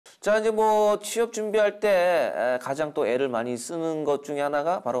자, 이제 뭐 취업 준비할 때 가장 또 애를 많이 쓰는 것 중에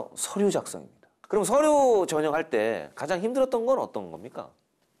하나가 바로 서류 작성입니다. 그럼 서류 전형할 때 가장 힘들었던 건 어떤 겁니까?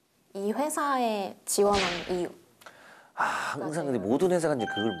 이 회사에 지원한 이유. 아, 항상 근데 모든 회사가 이제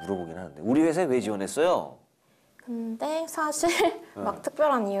그걸 물어보긴 하는데 우리 회사에 왜 지원했어요? 근데 사실 막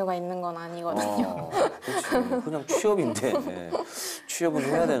특별한 이유가 있는 건 아니거든요. 그렇지. 그냥 취업인데 취업은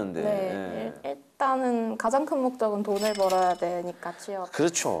해야 되는데. 네, 일단은 가장 큰 목적은 돈을 벌어야 되니까 취업.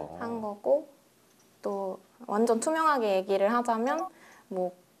 그렇죠. 한 거고 또 완전 투명하게 얘기를 하자면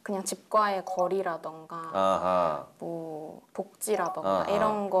뭐 그냥 집과의 거리라던가 아하. 뭐 복지라던가 아하.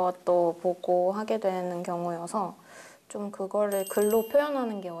 이런 것도 보고 하게 되는 경우여서 좀 그거를 글로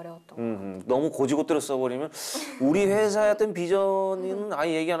표현하는 게 어려웠던 것 같아요. 너무 고지고대로 써버리면 우리 회사였던 비전은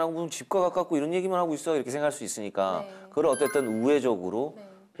아예 얘기 안 하고 무슨 집과 가깝고 이런 얘기만 하고 있어 이렇게 생각할 수 있으니까 네. 그걸 어쨌든 우회적으로 네.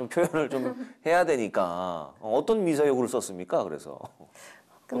 좀 표현을 좀 해야 되니까 어떤 미사여구를 썼습니까? 그래서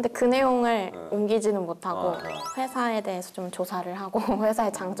근데 그 내용을 옮기지는 못하고 아하. 회사에 대해서 좀 조사를 하고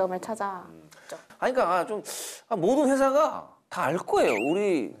회사의 장점을 찾아봤죠. 아니 그러니까 좀 모든 회사가 다 알 거예요.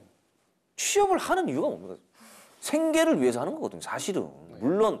 우리 취업을 하는 이유가 뭡니까? 생계를 위해서 하는 거거든요. 사실은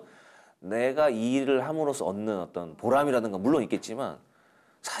물론 내가 이 일을 함으로써 얻는 어떤 보람이라든가 물론 있겠지만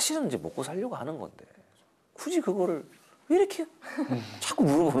사실은 이제 먹고 살려고 하는 건데 굳이 그거를 왜 이렇게 자꾸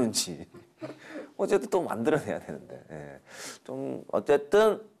물어보는지 어쨌든 또 만들어내야 되는데 예. 좀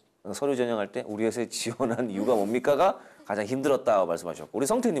어쨌든 서류 전형할 때 우리 회사에 지원한 이유가 뭡니까가 가장 힘들었다고 말씀하셨고 우리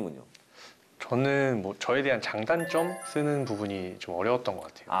성태님은요? 저는 뭐 저에 대한 장단점 쓰는 부분이 좀 어려웠던 것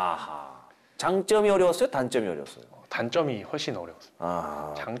같아요. 아하. 장점이 어려웠어요? 단점이 어려웠어요? 단점이 훨씬 어려웠어요.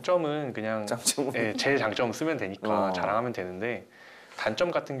 아. 장점은 그냥 예, 제 장점 쓰면 되니까 자랑하면 되는데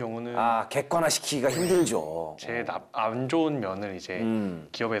단점 같은 경우는 객관화시키기가 힘들죠. 제 안 좋은 면을 이제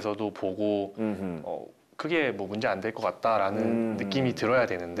기업에서도 보고 크게 뭐 문제 안 될 것 같다라는 느낌이 들어야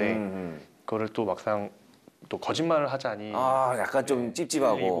되는데 그거를 또 막상 또 거짓말을 하자니 약간 좀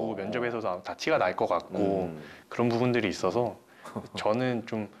찝찝하고 면접에서도 다 티가 날 것 같고 그런 부분들이 있어서 저는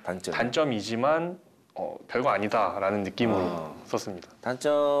좀 단점이지만 별거 아니다라는 느낌으로 썼습니다.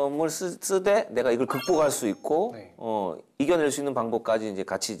 단점을 쓰되 내가 이걸 극복할 수 있고 네. 이겨낼 수 있는 방법까지 이제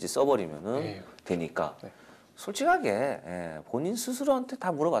같이 이제 써버리면은 네. 되니까 네. 솔직하게 본인 스스로한테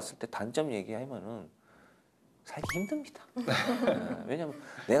다 물어봤을 때 단점 얘기하면은 살기 힘듭니다. 왜냐면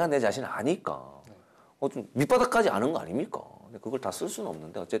내가 내 자신을 아니까 좀 밑바닥까지 아는 거 아닙니까? 근데 그걸 다 쓸 수는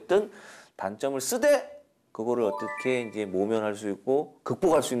없는데 어쨌든 단점을 쓰되 그거를 어떻게 이제 모면할 수 있고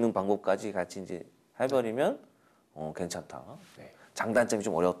극복할 수 있는 방법까지 같이 이제 해버리면 괜찮다. 네. 장단점이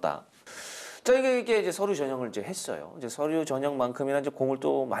좀 어렵다. 자, 이게 이제 서류 전형을 이제 했어요. 이제 서류 전형만큼이나 이제 공을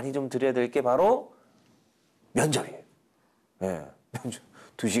또 많이 좀 드려야 될 게 바로 면접이에요. 예, 면접.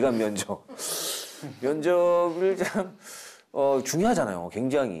 2시간 면접. 면접을 참 중요하잖아요.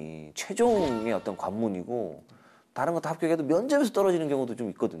 굉장히 최종의 어떤 관문이고 다른 거 다 합격해도 면접에서 떨어지는 경우도 좀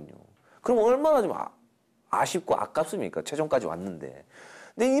있거든요. 그럼 얼마나 좀 아쉽고 아깝습니까? 최종까지 왔는데.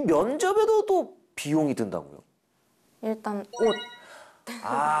 근데 이 면접에도 또 비용이 든다고요? 일단 옷.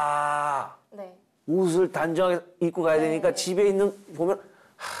 네. 옷을 단정하게 입고 가야 되니까 집에 있는 보면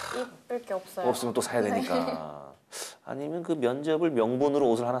입을 게 없어요. 없으면 또 사야 되니까. 아니면 그 면접을 명분으로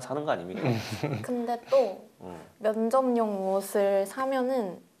옷을 하나 사는 거 아닙니까? 근데 또 면접용 옷을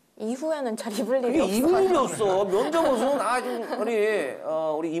사면은 이후에는 잘 입을 일이 없어요. 입을 일이 없어. 면접 옷은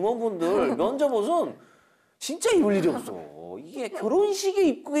우리 임원분들 면접 옷은 진짜 입을 일이 없어. 이게 결혼식에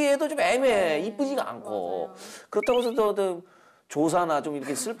입기에도 좀 애매해. 이쁘지가 않고. 맞아요. 그렇다고 해서 또 조사나 좀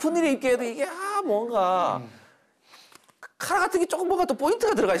이렇게 슬픈 일에 입기에도 이게 뭔가 카라 같은 게 조금 뭔가 또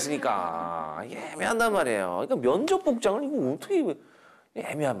포인트가 들어가 있으니까 애매한단 말이에요. 그러니까 면접 복장을 이거 어떻게 입어?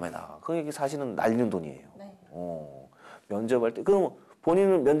 애매한 말이다. 그게 사실은 날리는 돈이에요. 네. 면접할 때 그럼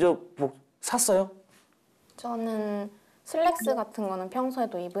본인은 면접복 샀어요? 저는 슬랙스 같은 거는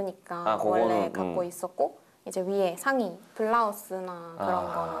평소에도 입으니까 그거는, 원래 갖고 있었고 이제 위에 상의, 블라우스나 그런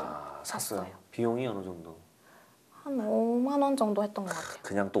거는 샀어요. 비용이 어느 정도? 한 5만 원 정도 했던 것 같아요.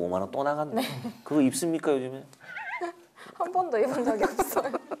 그냥 또 5만 원 또 나갔네. 그거 입습니까 요즘에? 한 번도 입은 적이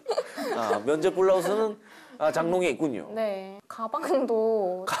없어요. 면접 블라우스는 장롱에 있군요. 네.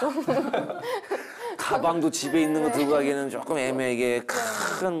 가방도 좀 가방도 집에 있는 거 들고 가기에는 조금 애매해. 이게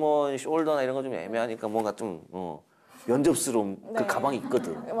큰 뭐 숄더나 이런 거 좀 애매하니까 뭔가 좀 면접스러운 그 가방이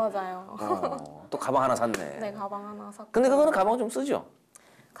있거든. 맞아요. 또 가방 하나 샀네. 네, 가방 하나 샀고. 근데 그거는 가방 좀 쓰죠?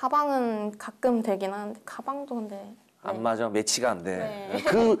 가방은 가끔 되긴 하는데 가방도 근데 안 맞아. 매치가 안 돼. 네.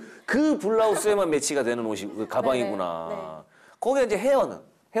 그 블라우스에만 매치가 되는 옷이 그 가방이구나. 네. 거기에 이제 헤어는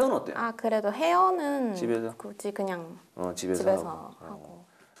어때요? 그래도 헤어는 집에서? 굳이 그냥 집에서 집에서 하고.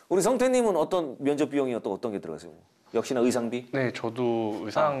 우리 성태님은 어떤 면접 비용이 어떤 게 들어가세요? 역시나 의상비? 네, 저도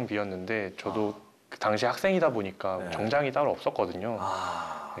의상비였는데 저도 그 당시 학생이다 보니까 네. 정장이 따로 없었거든요.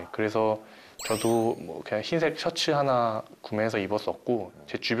 아. 네, 그래서 저도 뭐 그냥 흰색 셔츠 하나 구매해서 입었었고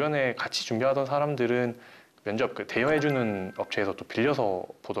제 주변에 같이 준비하던 사람들은 면접 그 대여해주는 업체에서 또 빌려서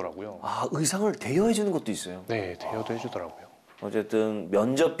보더라고요. 아, 의상을 대여해주는 것도 있어요? 네, 대여도 해주더라고요. 어쨌든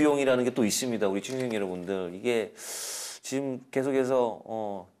면접 비용이라는 게 또 있습니다. 우리 취준생 여러분들. 이게 지금 계속해서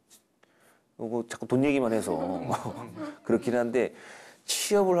뭐 자꾸 돈 얘기만 해서 그렇긴 한데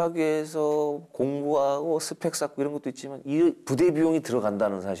취업을 하기 위해서 공부하고 스펙 쌓고 이런 것도 있지만 이 부대 비용이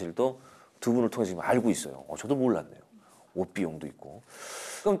들어간다는 사실도 두 분을 통해서 지금 알고 있어요. 저도 몰랐네요. 옷 비용도 있고.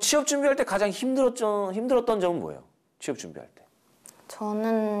 그럼 취업 준비할 때 가장 힘들었던 점은 뭐예요? 취업 준비할 때.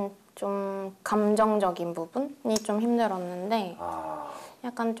 저는 좀 감정적인 부분이 좀 힘들었는데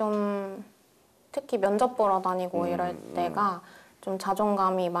약간 좀 특히 면접 보러 다니고 이럴 때가 좀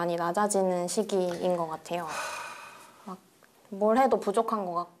자존감이 많이 낮아지는 시기인 것 같아요. 막 뭘 해도 부족한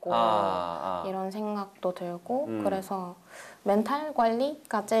것 같고 이런 생각도 들고 그래서 멘탈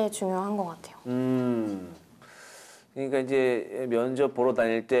관리가 제일 중요한 것 같아요. 그러니까 이제 면접 보러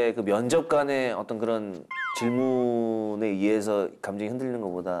다닐 때 그 면접관의 어떤 그런 질문에 의해서 감정이 흔들리는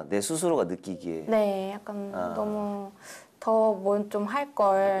것보다 내 스스로가 느끼기에 네, 약간 너무 더 뭘 좀 할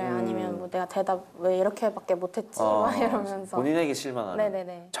걸 아니면 뭐 내가 대답 왜 이렇게밖에 못했지 막 이러면서 본인에게 실망하는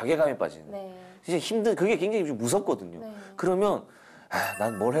네네네. 자괴감에 빠지는 네. 진짜 그게 굉장히 좀 무섭거든요. 네. 그러면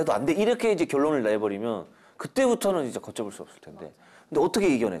난 뭘 해도 안 돼 이렇게 이제 결론을 내버리면 그때부터는 진짜 걷잡을 수 없을 텐데 근데 어떻게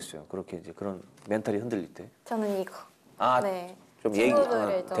이겨냈어요? 그렇게 이제 그런 멘탈이 흔들릴 때? 저는 이거 네. 좀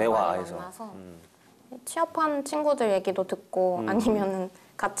친구들을 좀 대화해서 많이 만나서 취업한 친구들 얘기도 듣고 아니면은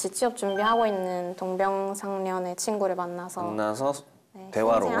같이 취업 준비하고 있는 동병상련의 친구를 만나서 네,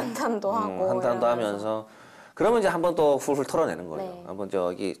 대화로 신체 한탄도 하고 한탄도 하면서 그러면 이제 한번 또 훌훌 털어내는 거예요. 네. 한번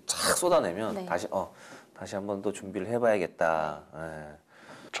저기 착 쏟아내면 네. 다시 한번 또 준비를 해봐야겠다. 예.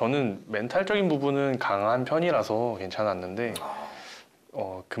 저는 멘탈적인 부분은 강한 편이라서 괜찮았는데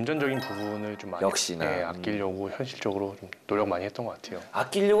금전적인 부분을 좀 많이 역시나. 아끼려고 현실적으로 좀 노력 많이 했던 것 같아요.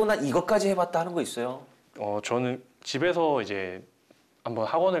 아끼려고 나 이것까지 해봤다 하는 거 있어요? 저는 집에서 이제 한번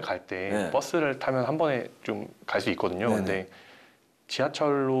학원을 갈 때 네. 버스를 타면 한 번에 좀 갈 수 있거든요. 네네. 근데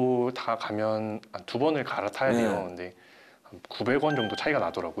지하철로 다 가면 한 2번을 갈아타야 돼요. 네. 근데 한 900원 정도 차이가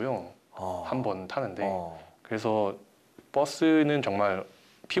나더라고요. 한 번 타는데. 그래서 버스는 정말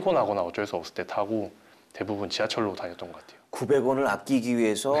피곤하거나 어쩔 수 없을 때 타고 대부분 지하철로 다녔던 것 같아요. 900원을 아끼기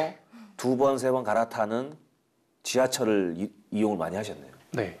위해서 2번, 3번 갈아타는 지하철을 이용을 많이 하셨네요.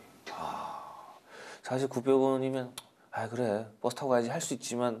 네. 사실 900원이면 그래 버스 타고 가야지 할 수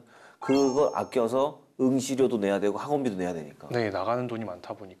있지만 그걸 아껴서 응시료도 내야 되고 학원비도 내야 되니까 네, 나가는 돈이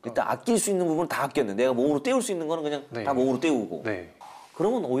많다 보니까. 일단 아낄 수 있는 부분은 다 아꼈네. 내가 몸으로 때울 수 있는 거는 그냥 네. 다 몸으로 때우고 네.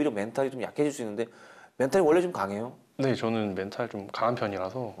 그러면 오히려 멘탈이 좀 약해질 수 있는데 멘탈이 원래 좀 강해요? 네, 저는 멘탈 좀 강한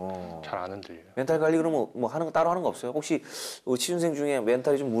편이라서 잘 안 흔들려요. 멘탈 관리 그러면 뭐 하는 거 따로 하는 거 없어요? 혹시 취준생 중에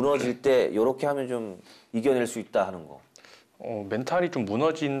멘탈이 좀 무너질 때 이렇게 하면 좀 이겨낼 수 있다 하는 거? 멘탈이 좀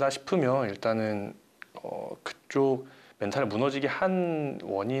무너진다 싶으면 일단은 그쪽 멘탈이 무너지게 한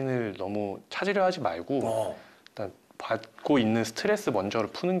원인을 너무 찾으려 하지 말고 일단 받고 있는 스트레스 먼저를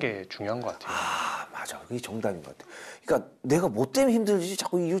푸는 게 중요한 것 같아요. 맞아. 그게 정답인 것 같아. 그러니까 내가 뭐 때문에 힘들지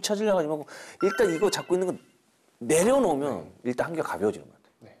자꾸 이유 찾으려고 하지 말고 일단 이거 잡고 있는 거 내려놓으면 일단 한결 가벼워지는 것 같아.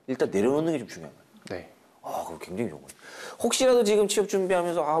 네. 일단 내려놓는 게 좀 중요한 것 같아. 네. 그거 굉장히 좋은 거예요. 혹시라도 지금 취업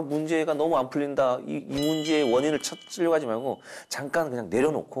준비하면서 문제가 너무 안 풀린다. 이 문제의 원인을 찾으려고 하지 말고 잠깐 그냥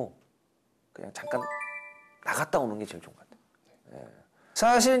내려놓고 그냥 잠깐 나갔다 오는 게 제일 좋은 것 같아요. 예.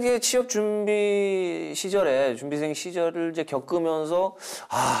 사실 이제 취업 준비 시절에 준비생 시절을 이제 겪으면서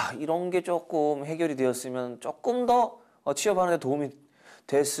이런 게 조금 해결이 되었으면 조금 더 취업하는 데 도움이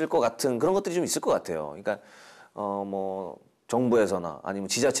됐을 것 같은 그런 것들이 좀 있을 것 같아요. 그러니까 뭐 정부에서나 아니면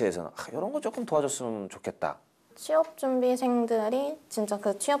지자체에서나 이런 거 조금 도와줬으면 좋겠다. 취업 준비생들이 진짜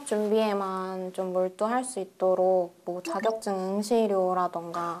그 취업 준비에만 좀 몰두할 수 있도록 뭐 자격증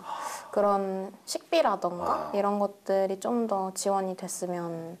응시료라던가 그런 식비라던가 이런 것들이 좀 더 지원이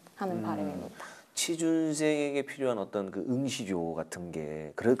됐으면 하는 바람입니다. 취준생에게 필요한 어떤 그 응시료 같은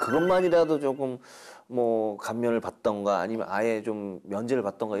게 그것만이라도 조금 뭐 감면을 받던가 아니면 아예 좀 면제를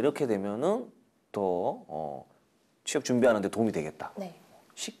받던가 이렇게 되면은 더 취업 준비하는 데 도움이 되겠다. 네.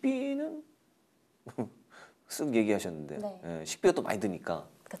 식비는 쓱 얘기하셨는데 네. 식비가 또 많이 드니까.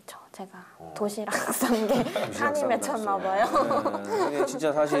 그렇죠. 제가 도시락 싼 게 한이 맺혔나 봐요. 네,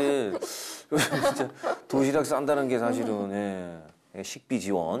 진짜 사실 진짜 도시락 싼다는 게 사실은 식비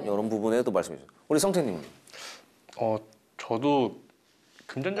지원 이런 부분에도 말씀해 주세요. 우리 성태님. 저도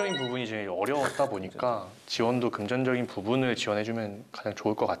금전적인 부분이 제일 어려웠다 보니까 지원도 금전적인 부분을 지원해주면 가장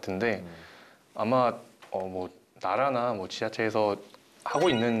좋을 것 같은데 아마 뭐 나라나 뭐 지자체에서 하고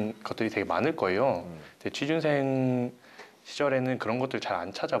있는 것들이 되게 많을 거예요. 근데 취준생 시절에는 그런 것들 잘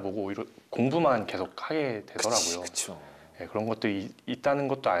안 찾아보고 오히려 공부만 계속 하게 되더라고요. 그쵸. 네, 그런 것들이 있다는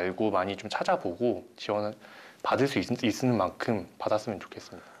것도 알고 많이 좀 찾아보고 지원을 받을 수 있는 만큼 받았으면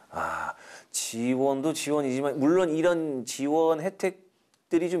좋겠습니다. 아, 지원도 지원이지만 물론 이런 지원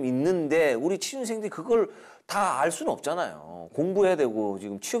혜택들이 좀 있는데 우리 취준생들이 그걸 다 알 수는 없잖아요. 공부해야 되고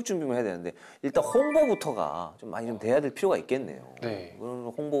지금 취업 준비만 해야 되는데 일단 홍보부터가 좀 많이 좀 돼야 될 필요가 있겠네요. 네.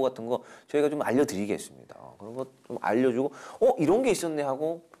 그런 홍보 같은 거 저희가 좀 알려드리겠습니다. 그런 거 좀 알려주고 이런 게 있었네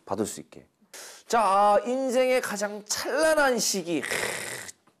하고 받을 수 있게. 자, 인생의 가장 찬란한 시기,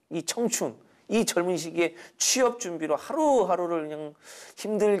 이 청춘, 이 젊은 시기에 취업 준비로 하루하루를 그냥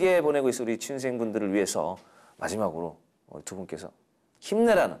힘들게 보내고 있어 우리 취준생분들을 위해서 마지막으로 두 분께서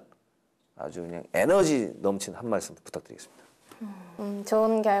힘내라는 아주 그냥 에너지 넘치는 한 말씀 부탁드리겠습니다.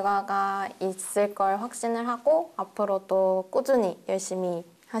 좋은 결과가 있을 걸 확신을 하고 앞으로도 꾸준히 열심히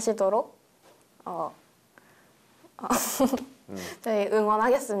하시도록 저희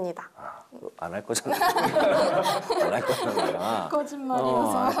응원하겠습니다. 안 할 거잖아. 안 할 거잖아.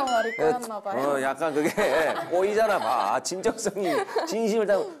 거짓말이어서 말이 꼬였나 봐요. 약간 그게 꼬이잖아 봐. 진정성이 진심을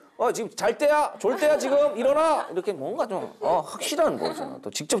담아. 지금 잘 때야? 졸 때야 지금? 일어나! 이렇게 뭔가 좀 확실한 거잖아. 또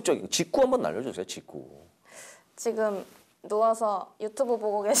직접적인 직구 한번 날려주세요. 직구. 지금 누워서 유튜브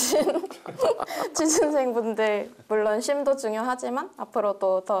보고 계신 취준생분들 물론 쉼도 중요하지만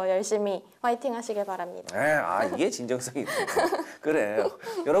앞으로도 더 열심히 화이팅 하시길 바랍니다. 네, 이게 진정성이 있네. 그래.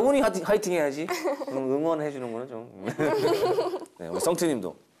 여러분이 화이팅 해야지. 응원해 주는 거는 좀. 네, 우리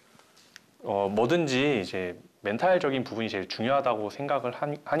성트님도. 뭐든지 이제 멘탈적인 부분이 제일 중요하다고 생각을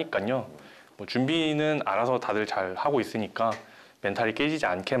하니까요. 뭐 준비는 알아서 다들 잘 하고 있으니까 멘탈이 깨지지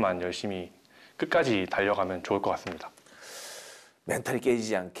않게만 열심히 끝까지 달려가면 좋을 것 같습니다. 멘탈이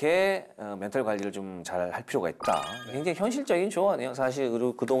깨지지 않게 멘탈 관리를 좀 잘 할 필요가 있다. 굉장히 현실적인 조언이에요. 사실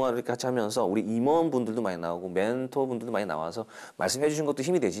그리고 그동안 이렇게 같이 하면서 우리 임원분들도 많이 나오고 멘토분들도 많이 나와서 말씀해 주신 것도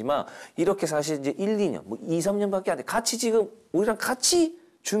힘이 되지만 이렇게 사실 이제 1, 2년, 뭐 2, 3년밖에 안 돼. 같이 지금 우리랑 같이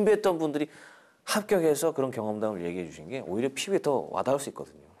준비했던 분들이 합격해서 그런 경험담을 얘기해 주신 게 오히려 피부에 더 와닿을 수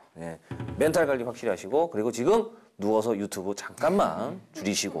있거든요. 예. 멘탈 관리 확실히 하시고 그리고 지금 누워서 유튜브 잠깐만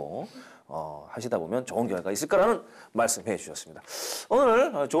줄이시고 하시다 보면 좋은 결과가 있을 거라는 말씀해 주셨습니다.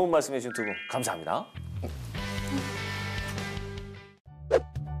 오늘 좋은 말씀해 주신 두 분 감사합니다.